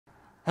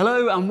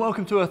Hello and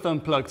welcome to Earth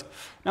Unplugged.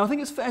 Now I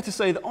think it's fair to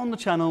say that on the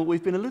channel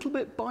we've been a little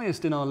bit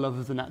biased in our love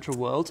of the natural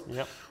world.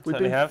 Yep, we've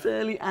been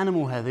fairly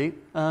animal heavy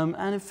and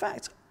in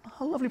fact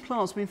our lovely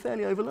plants have been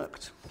fairly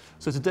overlooked.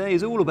 So today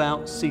is all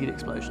about seed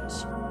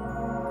explosions.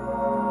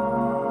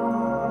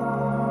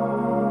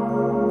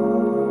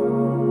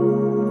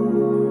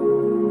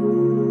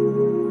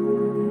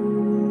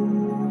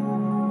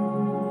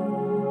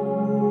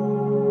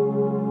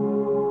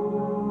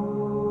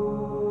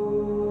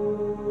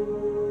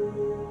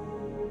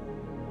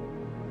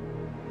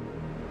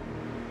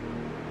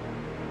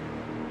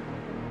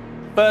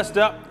 First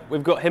up,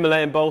 we've got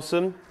Himalayan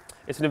balsam.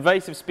 It's an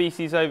invasive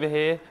species over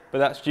here, but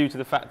that's due to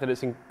the fact that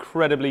it's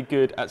incredibly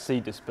good at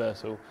seed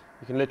dispersal.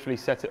 You can literally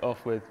set it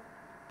off with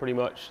pretty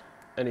much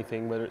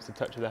anything, whether it's the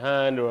touch of the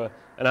hand or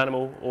an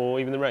animal or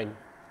even the rain.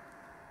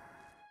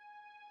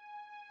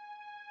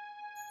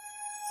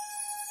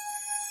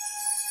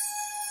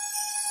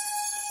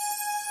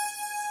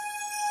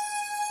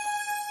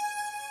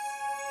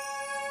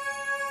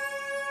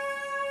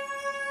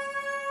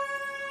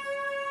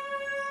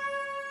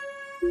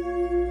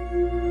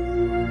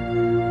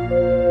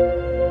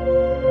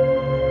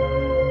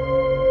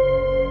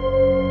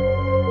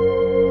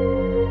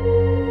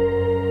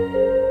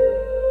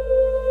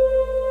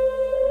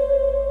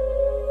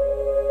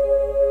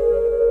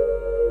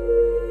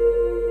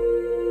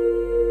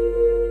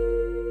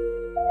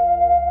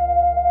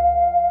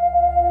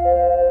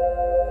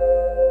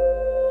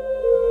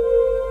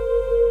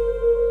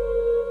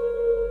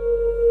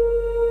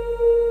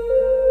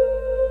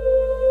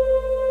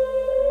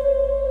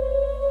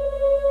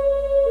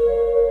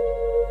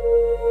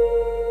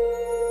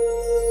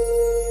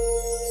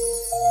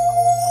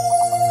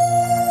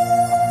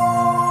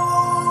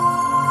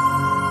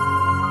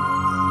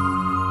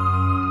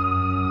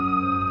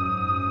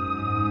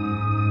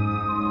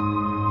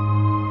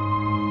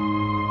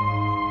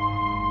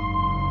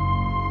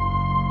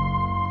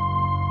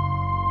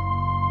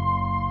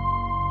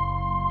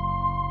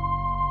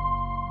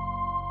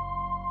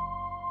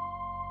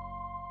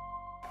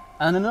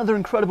 And another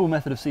incredible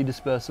method of seed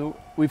dispersal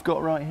we've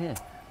got right here.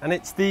 And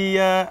it's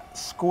the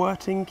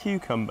squirting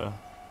cucumber.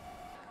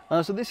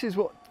 So this is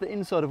what the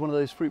inside of one of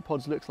those fruit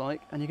pods looks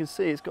like, and you can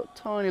see it's got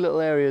tiny little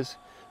areas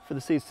for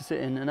the seeds to sit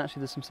in, and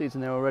actually there's some seeds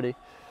in there already.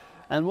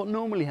 And what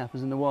normally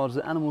happens in the wild is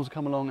that animals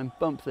come along and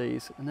bump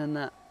these, and then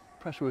that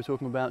pressure we were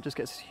talking about just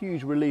gets this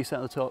huge release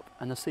out the top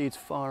and the seeds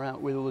fire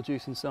out with all the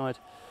juice inside.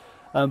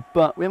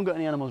 But we haven't got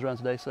any animals around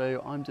today,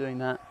 so I'm doing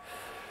that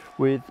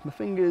with my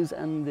fingers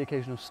and the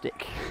occasional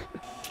stick.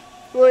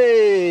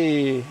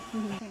 Way! I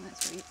think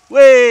that's sweet.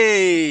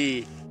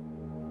 Way!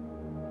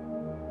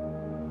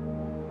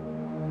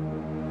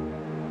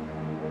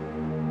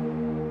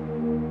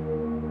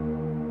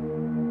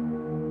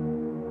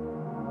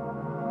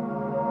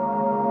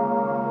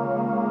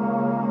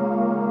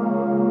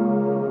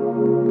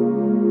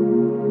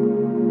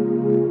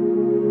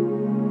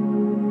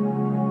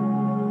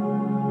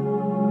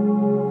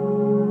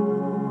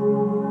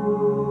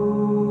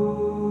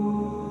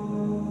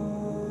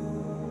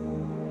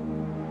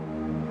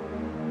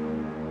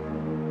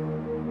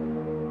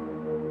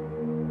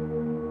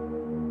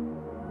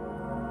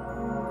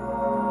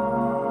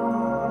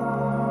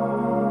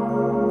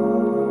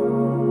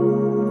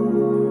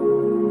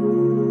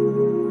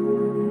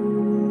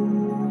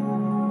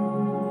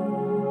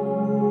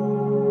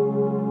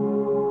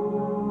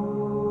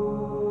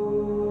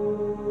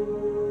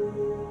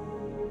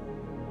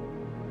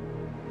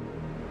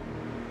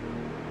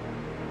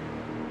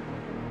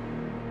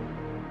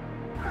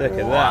 Look at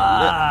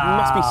that. There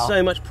must be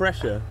so much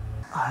pressure.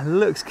 Oh, it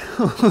looks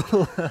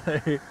cool.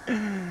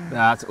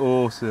 That's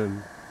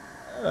awesome.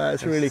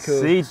 That's really cool.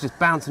 Seeds just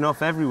bouncing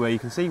off everywhere. You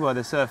can see why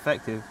they're so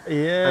effective.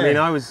 Yeah. I mean,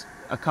 I was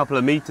a couple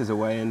of meters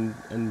away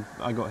and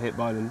I got hit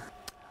by them.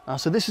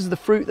 So this is the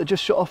fruit that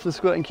just shot off the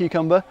squirting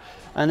cucumber,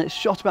 and it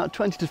shot about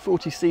 20 to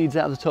 40 seeds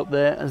out of the top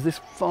there as this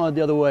fired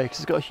the other way because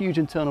it's got a huge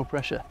internal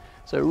pressure.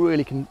 So it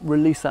really can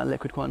release that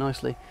liquid quite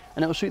nicely,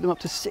 and it will shoot them up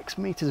to 6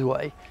 meters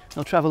away.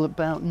 They'll travel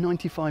about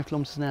 95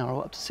 kilometers an hour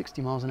or up to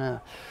 60 miles an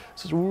hour.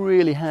 So it's a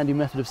really handy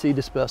method of seed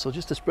dispersal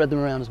just to spread them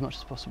around as much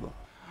as possible.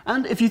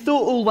 And if you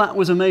thought all that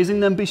was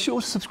amazing, then be sure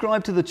to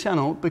subscribe to the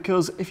channel,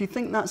 because if you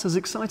think that's as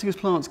exciting as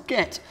plants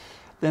get,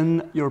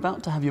 then you're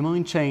about to have your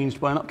mind changed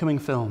by an upcoming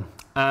film.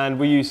 And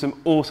we use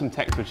some awesome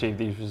tech to achieve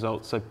these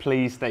results, so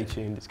please stay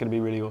tuned. It's going to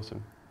be really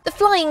awesome. The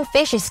flying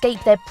fish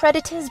escape their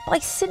predators by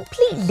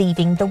simply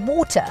leaving the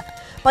water.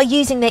 By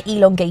using their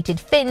elongated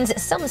fins,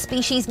 some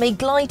species may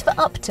glide for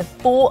up to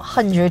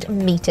 400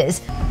 meters.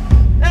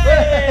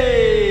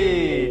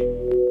 Hey!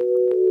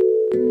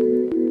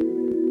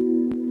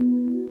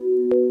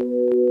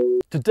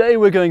 Today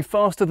we're going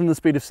faster than the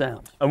speed of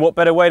sound. And what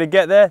better way to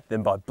get there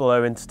than by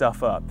blowing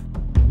stuff up?